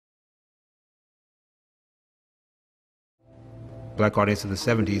black audience of the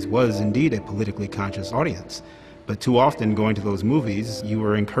 70s was indeed a politically conscious audience. But too often, going to those movies, you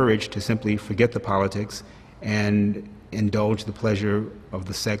were encouraged to simply forget the politics and indulge the pleasure of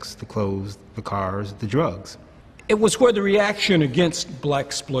the sex, the clothes, the cars, the drugs. It was where the reaction against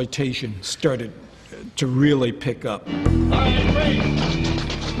blaxploitation started to really pick up.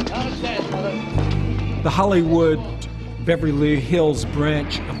 The Hollywood Beverly Hills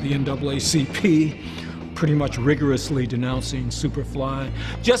branch of the NAACP pretty much rigorously denouncing Superfly.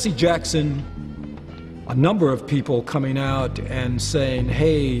 Jesse Jackson, a number of people coming out and saying,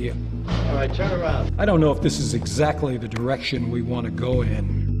 hey, all right, turn around. I don't know if this is exactly the direction we want to go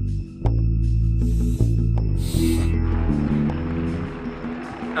in.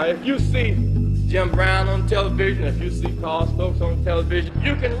 Now, if you see Jim Brown on television, if you see Carl Stokes on television,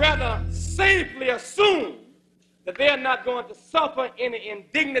 you can rather safely assume that they are not going to suffer any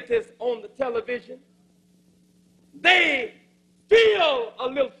indignities on the television. They feel a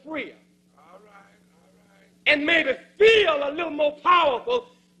little freer. All right. And maybe feel a little more powerful,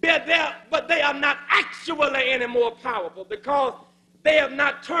 but they are not actually any more powerful because they have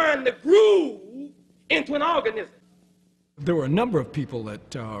not turned the groove into an organism. There were a number of people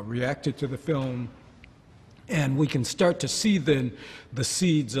that reacted to the film, and we can start to see then the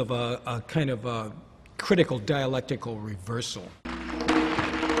seeds of a kind of a critical dialectical reversal.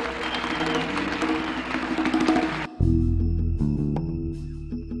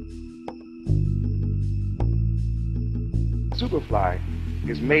 Superfly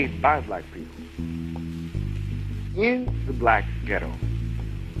is made by black people in the black ghetto,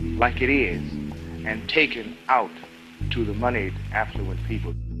 like it is, and taken out to the moneyed, affluent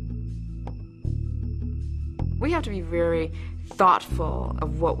people. We have to be very thoughtful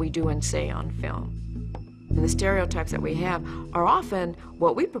of what we do and say on film. And the stereotypes that we have are often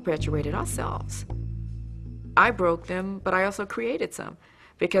what we perpetuated ourselves. I broke them, but I also created some.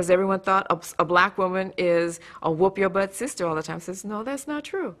 Because everyone thought a black woman is a whoop your butt sister all the time. Says, no, that's not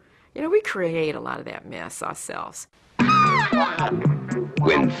true. You know, we create a lot of that mess ourselves.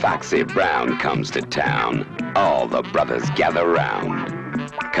 When Foxy Brown comes to town, all the brothers gather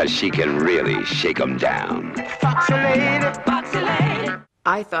round, 'cause she can really shake 'em down. Foxy lady, foxy lady.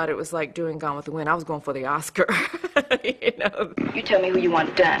 I thought it was like doing Gone with the Wind. I was going for the Oscar, you know. You tell me who you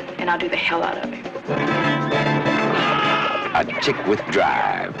want done, and I'll do the hell out of it. A chick with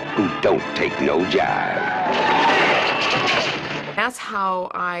drive who don't take no jive. That's how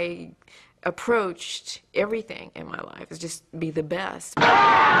I approached everything in my life, is just be the best.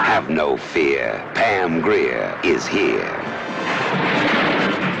 Have no fear, Pam Grier is here.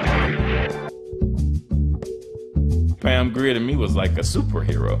 Pam Grier to me was like a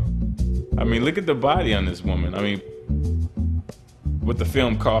superhero. I mean, look at the body on this woman. I mean, with the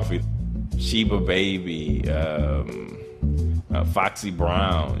film Coffee, Sheba Baby, Foxy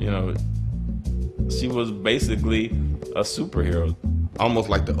Brown, you know, she was basically a superhero. Almost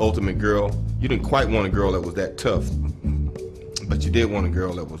like the ultimate girl. You didn't quite want a girl that was that tough, but you did want a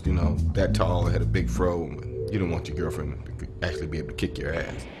girl that was, you know, that tall, had a big fro. You didn't want your girlfriend to actually be able to kick your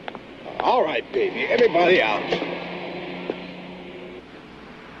ass. All right, baby, everybody out.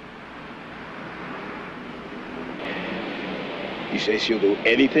 You say she'll do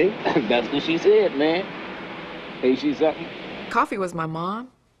anything? That's what she said, man. Hey, she something? Coffee was my mom.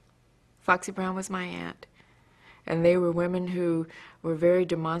 Foxy Brown was my aunt. And they were women who were very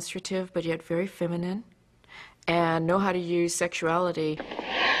demonstrative, but yet very feminine, and know how to use sexuality.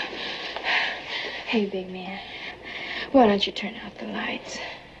 Hey, big man, why don't you turn out the lights?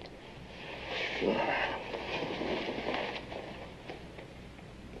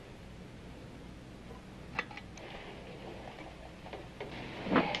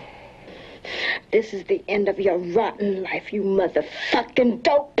 This is the end of your rotten life, you motherfucking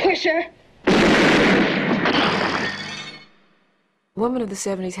dope pusher. Women of the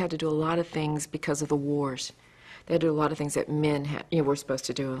 70s had to do a lot of things because of the wars. They had to do a lot of things that men had, were supposed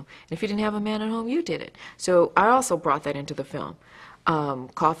to do. And if you didn't have a man at home, you did it. So I also brought that into the film.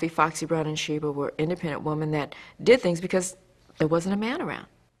 Coffee, Foxy Brown, and Sheba were independent women that did things because there wasn't a man around.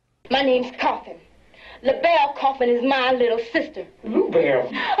 My name's Coffin. LaBelle Coffin is my little sister. LaBelle?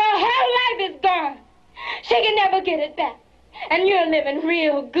 Her whole life is gone. She can never get it back. And you're living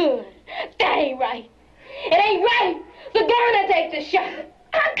real good. That ain't right. It ain't right. So go on and take the shot.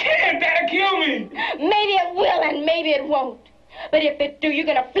 I can't. That'll kill me. Maybe it will and maybe it won't. But if it do, you're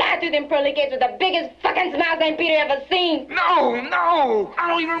gonna fly through them pearly gates with the biggest fucking smile St. Peter ever seen. No. I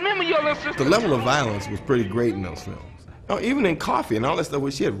don't even remember your little sister. The level of violence was pretty great in those films. Oh, even in Coffee and all that stuff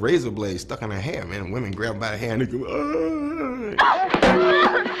where she had razor blades stuck in her hair, man, and women grabbed by the hair and they go,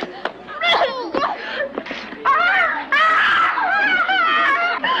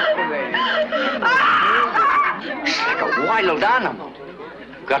 wild animal.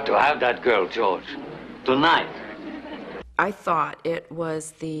 Got to have that girl, George. Tonight. I thought it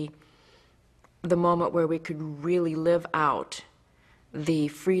was the moment where we could really live out the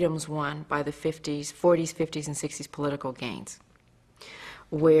freedoms won by the 40s, 50s, and 60s political gains.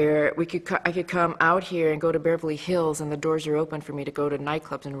 Where I could come out here and go to Beverly Hills and the doors are open for me to go to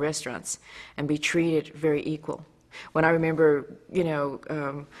nightclubs and restaurants and be treated very equal. When I remember,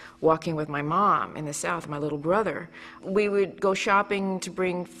 walking with my mom in the South, my little brother, we would go shopping to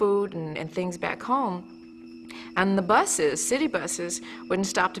bring food and things back home, and the buses, city buses, wouldn't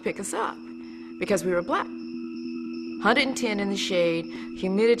stop to pick us up because we were black. 110 in the shade,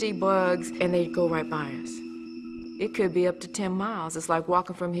 humidity, bugs, and they'd go right by us. It could be up to 10 miles. It's like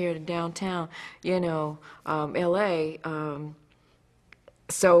walking from here to downtown, L.A.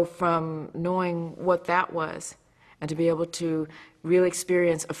 So from knowing what that was and to be able to really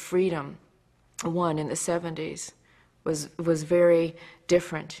experience a freedom won in the 70s was very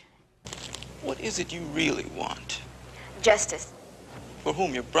different. What is it you really want? Justice. For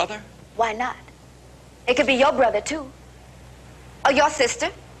whom, your brother? Why not? It could be your brother, too. Or your sister.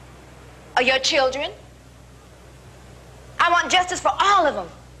 Or your children. I want justice for all of them.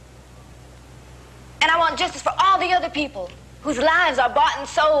 And I want justice for all the other people whose lives are bought and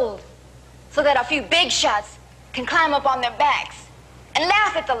sold so that a few big shots can climb up on their backs and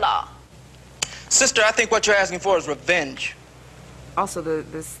laugh at the law. Sister, I think what you're asking for is revenge. Also,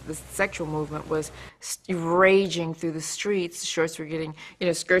 the sexual movement was raging through the streets. Shorts were getting,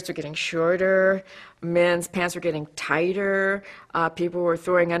 skirts were getting shorter. Men's pants were getting tighter. People were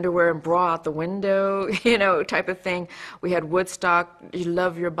throwing underwear and bra out the window, type of thing. We had Woodstock, you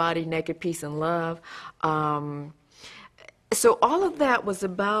love your body, naked, peace, and love. So all of that was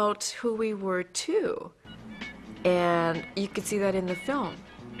about who we were, too. And you could see that in the film.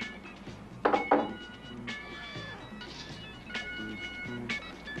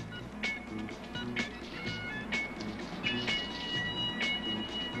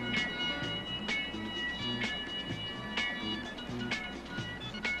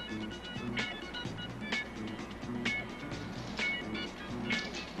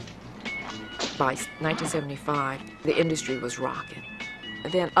 By 1975, the industry was rocking.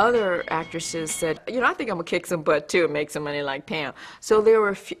 Then other actresses said, I think I'm gonna kick some butt too and make some money like Pam. So there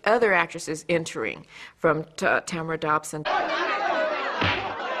were other actresses entering, from Tamara Dobson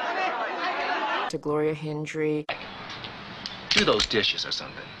to Gloria Hendry. Do those dishes or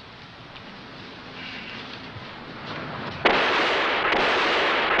something.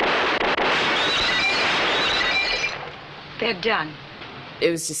 They're done. It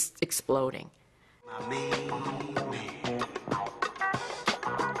was just exploding.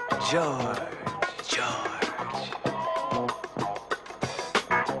 George.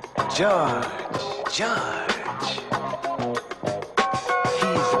 He's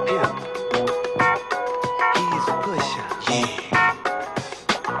a pimp. He's a pusher.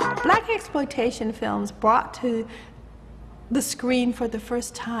 Yeah. Black exploitation films brought to the screen for the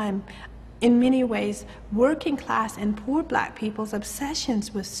first time, in many ways, working class and poor black people's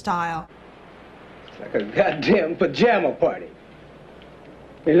obsessions with style. It's like a goddamn pajama party.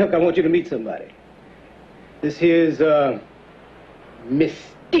 Hey, look, I want you to meet somebody. This here's,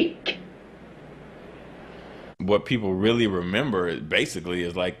 Mystique. What people really remember basically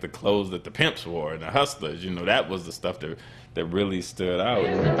is like the clothes that the pimps wore and the hustlers. That was the stuff that really stood out.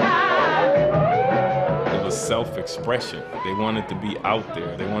 It was self-expression. They wanted to be out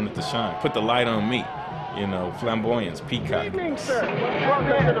there. They wanted to shine. Put the light on me. Flamboyance, peacock. Good evening, sir.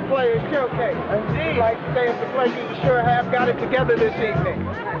 Welcome to the Players Showcase. I'd like to say it's a pleasure you sure have got it together this evening.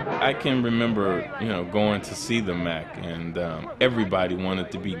 I can remember, going to see the Mac, and everybody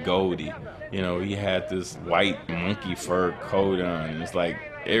wanted to be Goldie. He had this white monkey fur coat on, and it's like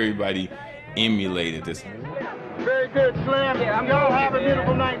everybody emulated this. Very good, Slim. Y'all have a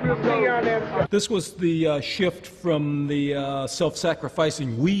beautiful night. We'll see you on there. This was the shift from the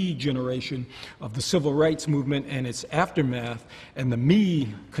self-sacrificing we generation of the civil rights movement and its aftermath, and the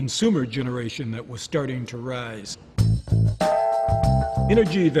me consumer generation that was starting to rise.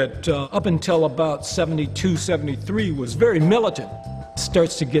 Energy that up until about 72, 73 was very militant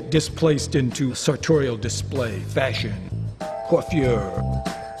starts to get displaced into sartorial display, fashion, coiffure.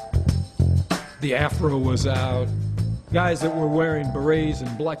 The afro was out. Guys that were wearing berets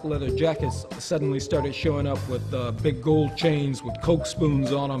and black leather jackets suddenly started showing up with big gold chains with Coke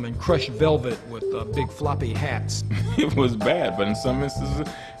spoons on them and crushed velvet with big floppy hats. It was bad, but in some instances,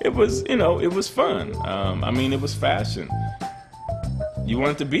 it was, it was fun. It was fashion. You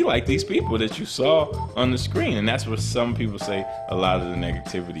wanted to be like these people that you saw on the screen, and that's where some people say a lot of the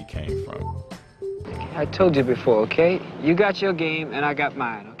negativity came from. I told you before, okay? You got your game and I got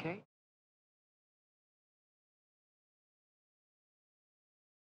mine, okay?